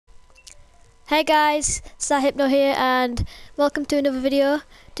Hey guys, Star Hypno here and welcome to another video.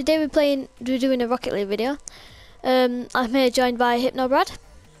 Today we're doing a Rocket League video. I'm here joined by HypnoBrad.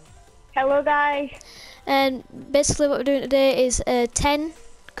 Hello guys. And basically what we're doing today is a 10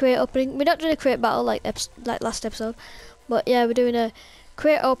 crate opening. We're not doing a crate battle like last episode, but yeah, we're doing a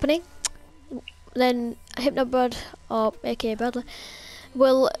crate opening. Then HypnoBrad, or aka Bradley,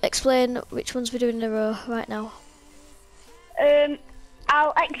 will explain which ones we're doing in a row right now.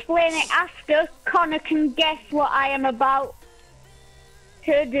 I'll explain it after Connor can guess what I am about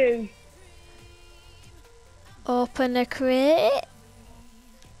to do. Open a crate.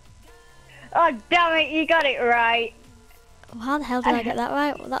 Oh damn it, you got it right. How the hell did I get that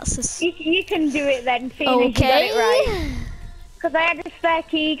right? Well, that's just... You can do it then, seeing okay. as you got it right. Because I had a spare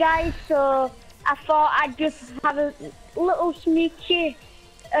key, guys, so I thought I'd just have a little sneaky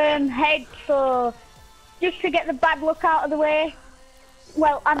head, so just to get the bad luck out of the way.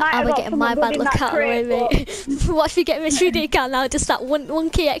 Well, I might have got getting my bad luck out of the way, mate. What if you get Mr. D count now? Just that one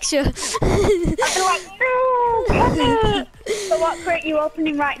key extra. I'd be like, no, Connor! So what crate are you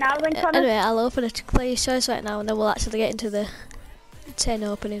opening right now then, Connor? Anyway, I'll open a player's choice right now and then we'll actually get into the 10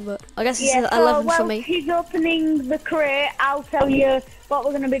 opening, but I guess it's 11 for me. He's opening the crate, I'll tell you what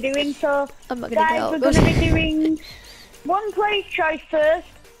we're going to be doing. So, I'm not gonna guys, we're going to be doing one player's choice first,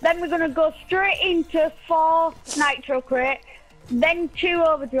 then we're going to go straight into 4 nitro crate, then 2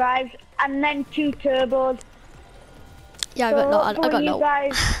 overdrives, and then 2 turbos. Yeah, I got no. You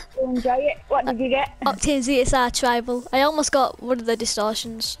guys will enjoy it. What did you get? Octane ZSR Tribal. I almost got one of the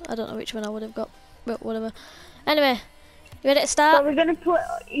distortions. I don't know which one I would have got, but whatever. Anyway, you ready to start? So we're going to put,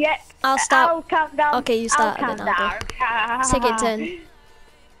 yeah. I'll start. I'll count down. Okay, you start. I'll count down. Second turn.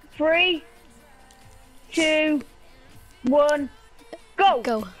 3, 2, 1, go!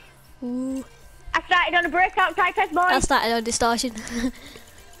 Go. Ooh. I started on a breakout type S, boys. I started on distortion.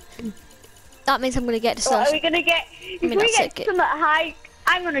 That means I'm going to get What are distortion. we going to get? If we get some high,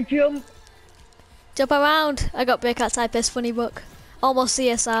 I'm going to jump. Jump around. I got breakout type S funny book. Almost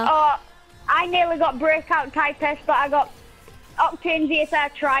CSR. Oh, I nearly got breakout type S, but I got Octane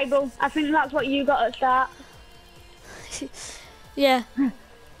ZSR Tribal. I think that's what you got at start. Yeah.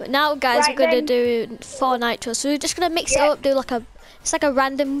 But now, guys, Right we're going to do 4 nitros. So we're just going to mix it up, do like it's like a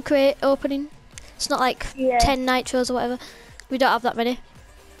random crate opening. It's not like 10 nitros or whatever. We don't have that many.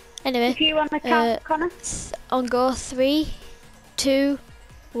 Anyway. If you want to count, Connor. On go, 3, 2,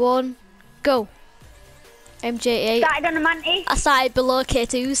 1, go. MJ8. Started on a Mantis. I started below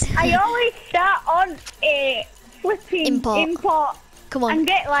K2s. I always start on a flipping import. Come on. And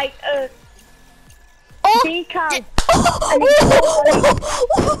get like a decal.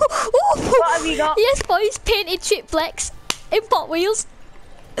 What have you got? Yes, boys, painted triplex, import wheels.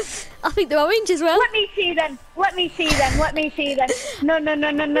 I think they're orange as well. Let me see them. Let me see them. Let me see them. No, no,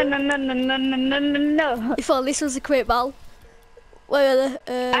 no, no, no, no, no, no, no, no, no, no, no. If all this was a crate battle. Where are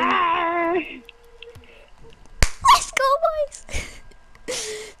they? Let's go, boys.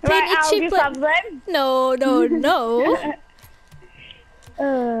 Right, I'll just have them. No, no, no.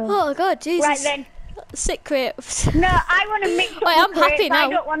 Oh God, Jesus. Right then. Sick crate. No, I want to mix up Wait, I'm happy now. I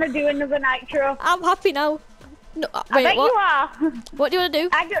don't want to do another nitro. I'm happy now. No, I wait, bet what? you are. What do you want to do?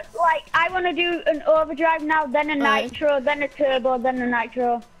 I want to do an overdrive now, then a nitro, then a turbo, then a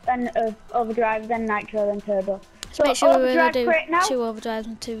nitro, then a overdrive, then nitro, then turbo. So make sure we're going to do now. 2 overdrives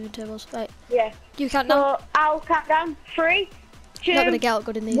and 2 turbos. Right. Yeah. You count down. So I'll count down. 3, 2, not going to get out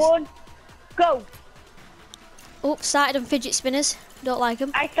good in these. 1, go. Oh, started on fidget spinners. Don't like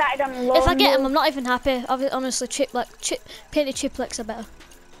them. I started on low. If I get them, I'm not even happy. Honestly, painted triplex are better.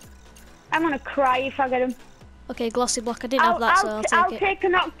 I'm going to cry if I get them. Okay, glossy block. I didn't have that, so I'll take it. I'll take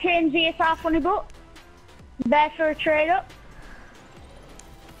an Octane ZSR funny book. There for a trade up.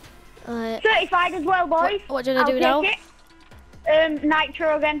 Certified as well, boys. What do I do now?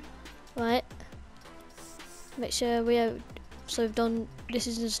 Nitro again. Right. Make sure we have. So we've done. This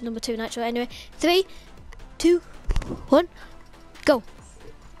is just number 2 nitro. Anyway, 3, 2, 1, go.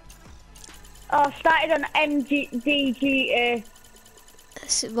 Oh, started on MGDGA.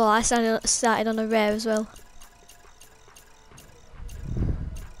 Well, I started on a rare as well.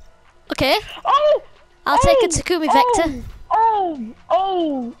 Okay. Oh! I'll take a Takumi Vector.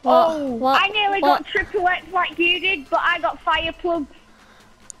 What? I nearly got triple X like you did, but I got fire plug.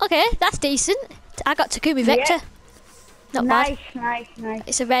 Okay, that's decent. I got Takumi Vector. Not bad. Nice.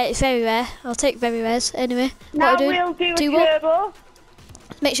 It's very rare. I'll take very rares. Anyway, now we'll do a turbo.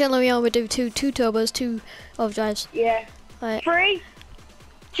 Make sure we do two turbos, 2 overdrives. Yeah. Right. 3,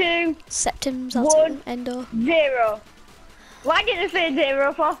 2, Septums, 1, Endo. 0. Why did I say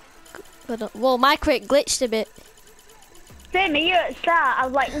 0 for? Well, my crate glitched a bit. Same here at the start. I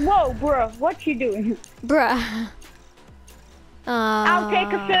was like, whoa, bro, what you doing? Bruh. I'll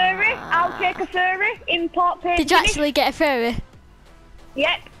take a furry. I'll take a furry. Import page. Did you actually get a furry?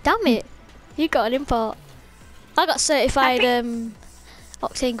 Yep. Damn it. You got an import. I got certified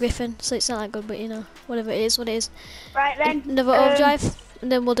Octane Griffin, so it's not that good, but you know, whatever it is, what it is. Right then. Another overdrive,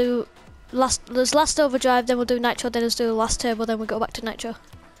 and then we'll do there's last overdrive, then we'll do nitro, then we'll do last turbo, then we'll go back to nitro.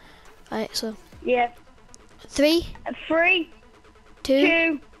 Right, so. Yeah. 3,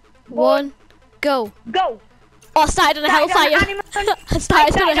 2, 1, go. Go. Oh, I started on a hellfire. I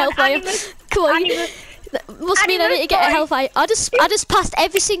started on a hellfire. Come on. That must mean I need to get a hellfire. I just passed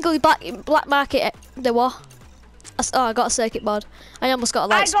every single black market there was. Oh, I got a circuit board. I almost got a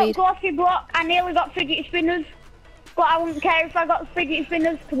light speed. I got glossy block. I nearly got fidget spinners, but I wouldn't care if I got fidget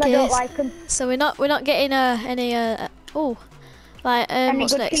spinners because I don't like them. So we're not getting any oh, right.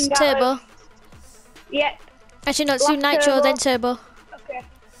 What's next? Turbo. Yep. Actually, no, let's do nitro turbo. Then turbo. Okay.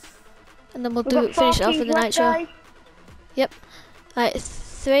 And then we'll finish it off with the nitro. Guys. Yep. Right,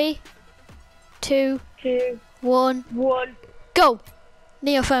 3, 2, 1, go.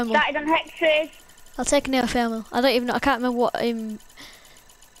 Neothermal. Started on hex phase. I'll take a neothermal. I don't even know. I can't remember what K2s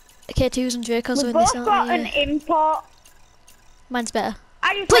and Dracos are in this. We've both got an import. Mine's better.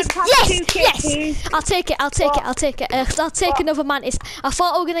 Please, yes. I'll take it. I'll take another Mantis. I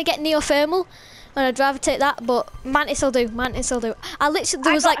thought I was gonna get neothermal, and I'd rather take that, but Mantis will do. I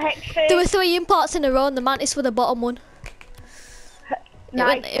literally there were 3 imports in a row, and the Mantis were the bottom one.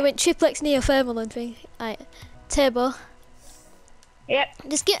 Nice. It went triplex neothermal and thing. Right, turbo. Yep.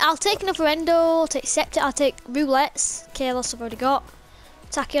 I'll take another endo. I'll take septic. I'll take roulettes. Kalos I've already got.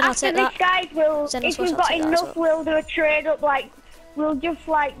 Tachyon, I'll take that. After this, guys, if we've got enough, we'll do a trade up. Like, we'll just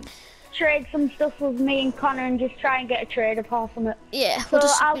like trade some stuff with me and Connor and just try and get a trade apart from it. Yeah. So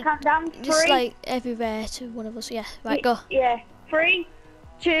I'll count down. 3. Just like everywhere to one of us. Yeah. Right. Go. Yeah. 3,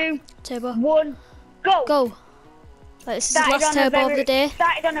 2, turbo. 1, go. Go. Right, this is the last turbo of the day.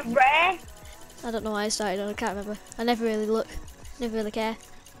 Started on a rare. I don't know why I started on. I can't remember. I never really look. Never really care.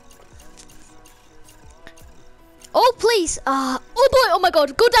 Oh please! Oh boy! Oh my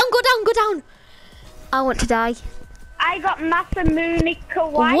god! Go down! I want to die. I got Masamune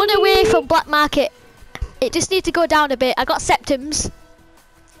Kawaii. 1 away from black market. It just needs to go down a bit. I got Septims.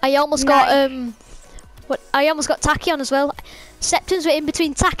 I almost got I almost got Tachyon as well. Septims were in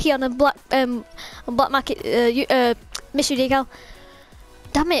between Tachyon and black market mystery decal.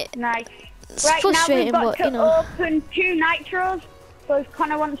 Damn it! Nice. It's right, frustrating, now we've got but you know. open 2 nitros. So if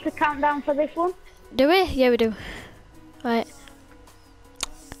Connor wants to count down for this one. Do we? Yeah, we do. Right.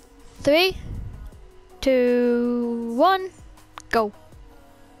 3, 2, 1, go.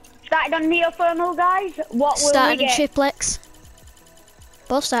 Started on neothermal, guys. What will started we get? On triplex.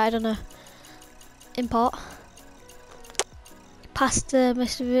 Both started on a import. Passed the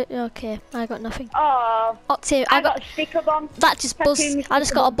okay, I got nothing. Oh. Octane. I got a sticker bomb. That just buzzed. I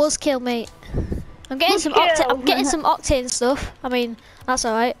just got a buzz kill, mate. I'm getting some octane stuff. I mean, that's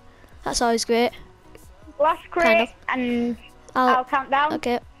alright. That's always great. Last crate, and I'll count down.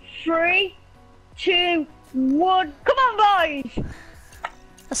 Okay. 3, 2, 1. Come on, boys!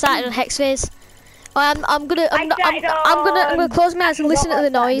 I started on hex phase. I'm gonna close my eyes and listen to the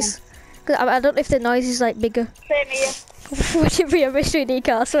noise. Cause I don't know if the noise is like bigger. Same here. Would it be a mystery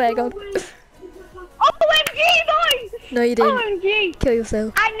decal? I swear to God. OMG, boys! No, you didn't. OMG! Kill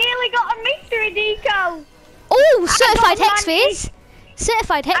yourself. I nearly got a mystery decal. Oh, certified hex phase.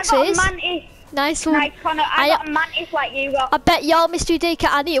 Certified hex phase. I got a mantis. Nice one. Nice, Connor. I got a mantis like you got. I bet your mystery decal.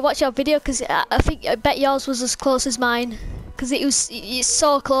 I need to watch your video because I bet yours was as close as mine. Because it's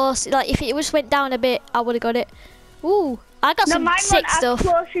so close. Like if it just went down a bit, I would have got it. Ooh, I got some sick stuff.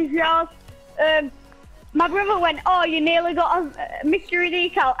 Mine wasn't as close as yours. My brother went, oh, you nearly got a mystery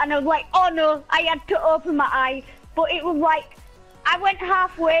decal. And I was like, oh no, I had to open my eyes. But it was like, I went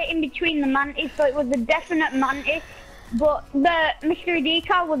halfway in between the mantis, so it was a definite mantis. But the mystery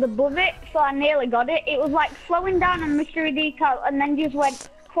decal was above it, so I nearly got it. It was like slowing down on mystery decal and then just went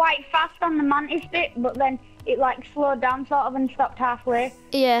quite fast on the mantis bit, but then it like slowed down sort of and stopped halfway.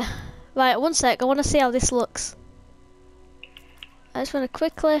 Yeah. Right, one sec, I want to see how this looks. I just want to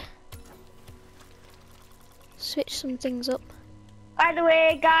quickly switch some things up. By the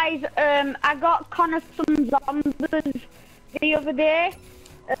way, guys, I got Connor some zombies the other day.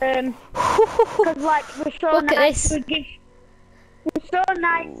 Cause like we're so look nice. At this. We're so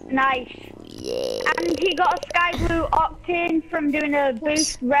nice. Yeah. And he got a sky blue octane from doing a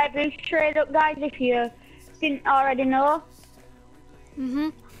rare boost trade up, guys. If you didn't already know.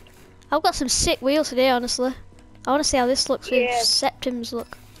 I've got some sick wheels today, honestly. I want to see how this looks with Septims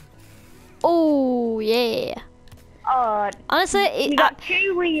look. Oh yeah. Oh, Honestly, you got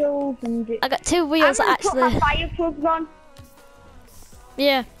 2 wheels and... I got 2 wheels I'm gonna actually. put my fire plugs on.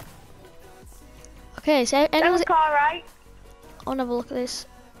 Yeah. Okay, so They look alright. I'll have a look at this.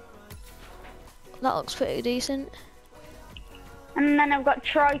 That looks pretty decent. And then I've got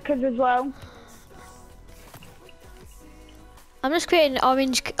Troikers as well. I'm just creating an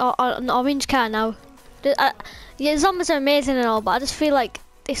orange car now. Yeah, the zombies are amazing and all, but I just feel like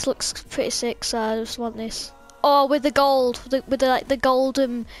this looks pretty sick, so I just want this. Oh, with the gold, with the like the gold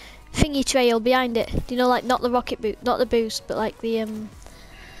thingy trail behind it. Do you know, like not the rocket boot, not the boost, but like the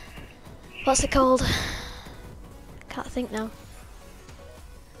what's it called? Can't think now.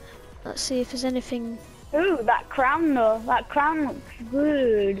 Let's see if there's anything. Ooh, that crown though. That crown looks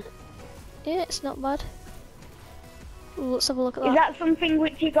good. Yeah, it's not bad. Ooh, let's have a look at that. Is that something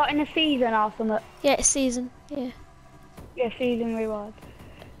which you got in a season or something? Yeah, it's season. Yeah. Yeah, season reward.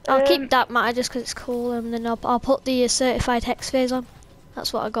 I'll keep that matter just because it's cool, and then I'll put the certified hex phase on.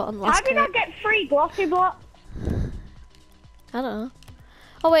 That's what I got on last. How did I get 3 glossy blocks? I don't know.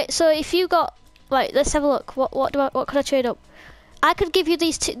 Oh wait, so if you got right, let's have a look. What could I trade up? I could give you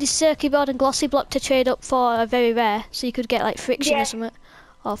this circuit board and glossy block to trade up for a very rare, so you could get like friction or something,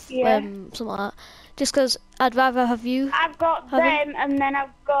 or something like that. Just because I'd rather have you. I've got them, and then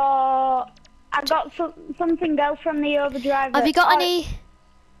I've got something else from the overdrive. Have you got any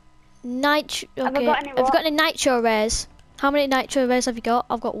nitro? Okay. Have you got any nitro rares? How many nitro rares have you got?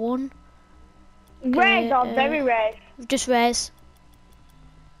 I've got 1. Rares or very rares? Just rares.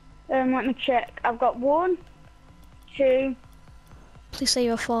 Let me check. I've got 1, 2. Please say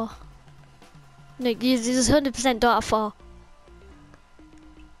you're a 4. No, you 100% don't have 4.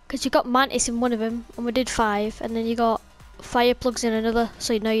 Because you got mantis in one of them, and we did 5, and then you got fire plugs in another,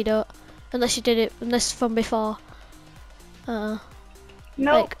 so you know you don't. Unless you did it, unless from before. No,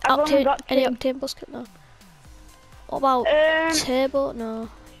 like I've only got 2. Any octane busket? No. What about turbo? No.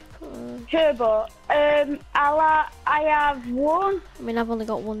 Turbo. I have 1. I mean, I've only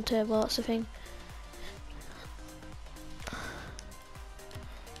got 1 turbo. That's the thing.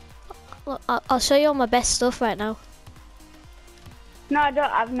 Look, I'll show you all my best stuff right now. No, I don't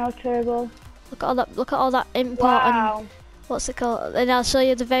have no turbo. Look at all that. Look at all that import Wow. and what's it called? And I'll show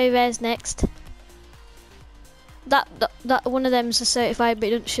you the very rares next. That one of them's a certified, but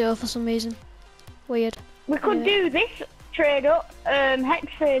it doesn't show for some reason. Weird. We could do this trade up. Hex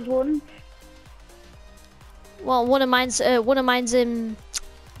phase 1. Well, one of mine's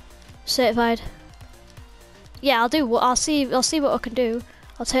certified. Yeah, I'll see what I can do.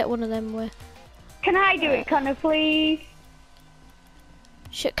 I'll take one of them away. Can I do it, Connor, please?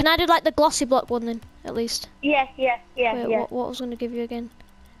 Can I do like the glossy block one then, at least? Yeah. Wait, what was I going to give you again?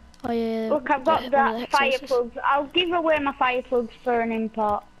 Oh yeah. Look, I've got that fire plugs. I'll give away my fire plugs for an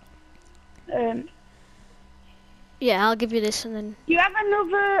import. Yeah, I'll give you this and then. Do you have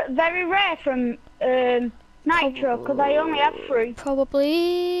another very rare from Nitro? Because I only have 3.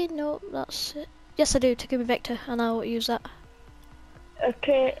 Probably. No, that's it. Yes, I do. To give me Vector, and I'll use that.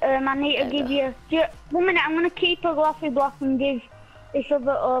 Okay. I need to give you. 1 minute. I'm gonna keep a glossy block and give this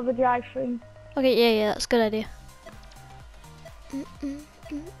other overdrive thing. Okay. Yeah. That's a good idea.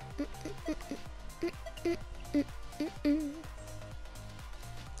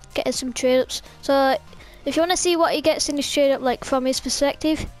 Getting some trade ups. So, if you want to see what he gets in his trade up, like from his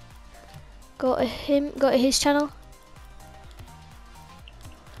perspective, go to him. Go to his channel.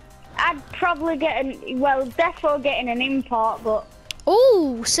 I'd probably get definitely getting an import, but.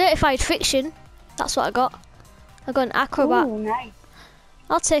 Oh, certified friction. That's what I got. I got an acrobat. Ooh, nice.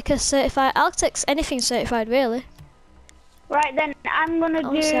 I'll take a certified. I'll take anything certified, really. Right then, I'm gonna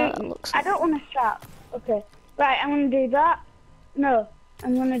do. See how that looks. I don't want to start. Okay. Right, I'm gonna do that. No,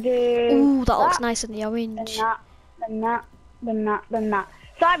 I'm gonna do. Ooh, that looks nice in the orange. Then that.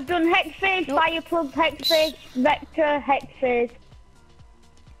 So I've done hex phase, fire plug, hex phase, vector, hex phase.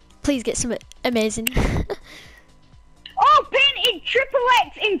 Please get some amazing. Oh, painted triple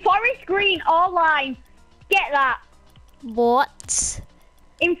X in forest green or lime. Get that. What?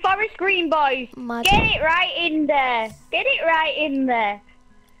 In forest green, boys. Mad. Get it right in there. Get it right in there.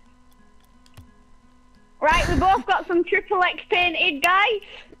 Right, we both got some triple X painted, guys.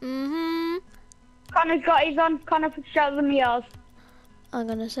 Connor's got his on. Connor, show them yours. Hang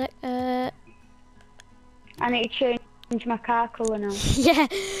on a sec. I need to change my car colour now. Yeah,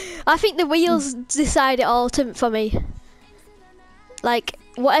 I think the wheels decide it all for me. Like,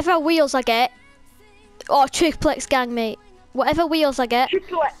 whatever wheels I get, or triplex gang, mate. Whatever wheels I get,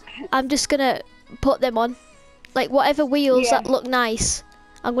 I'm just gonna put them on. Like, whatever wheels that look nice,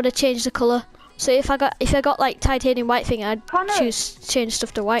 I'm gonna change the colour. So if I got like titanium white thing, I'd change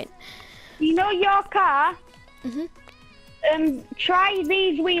stuff to white. You know your car? Try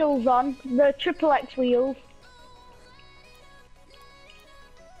these wheels on, the Triple X wheels.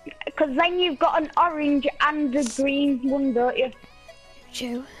 Because then you've got an orange and a green one, don't you?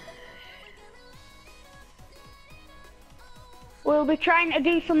 True. We'll be trying to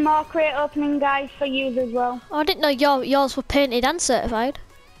do some more crate opening, guys, for you as well. Oh, I didn't know yours were painted and certified.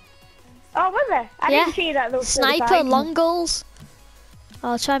 Oh, was it? I didn't see that. Sniper, long goals.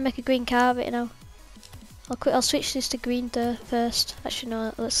 I'll try and make a green car, but you know. I'll switch this to green first. Actually,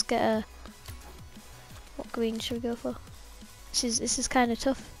 no. Let's get a. What green should we go for? This is kind of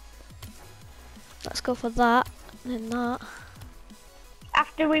tough. Let's go for that and then that.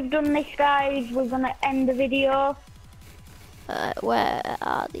 After we've done this, guys, we're gonna end the video. Where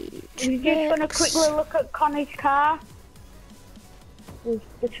are the We're just gonna quickly look at Connor's car with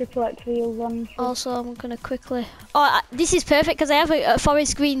the Triple X wheels on. Also, I'm gonna quickly. Oh, this is perfect because I have a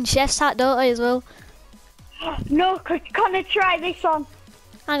forest green chef's hat, don't I, as well? No, Connor, try this on.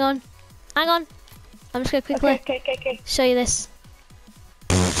 Hang on. I'm just gonna quickly Okay. show you this.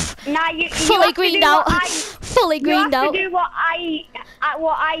 Nah, you Fully greened out. Fully greened out. You have to do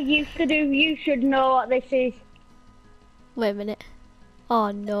what I used to do. You should know what this is. Wait a minute.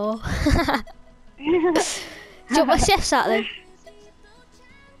 Oh no. Do you want my chef's hat then?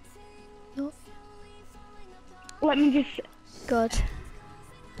 No. Let me just. God.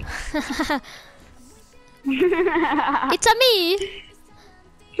 It's a me.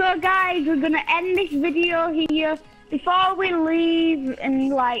 So guys, we're gonna end this video here. Before we leave and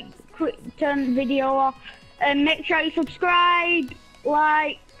like turn the video off, make sure you subscribe,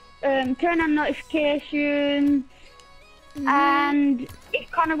 like, turn on notifications. And if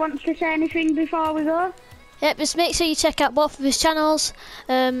Connor wants to say anything before we go? Yep, just make sure you check out both of his channels.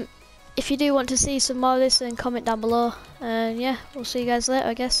 If you do want to see some more of this, then comment down below. And yeah, we'll see you guys later,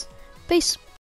 I guess. Peace.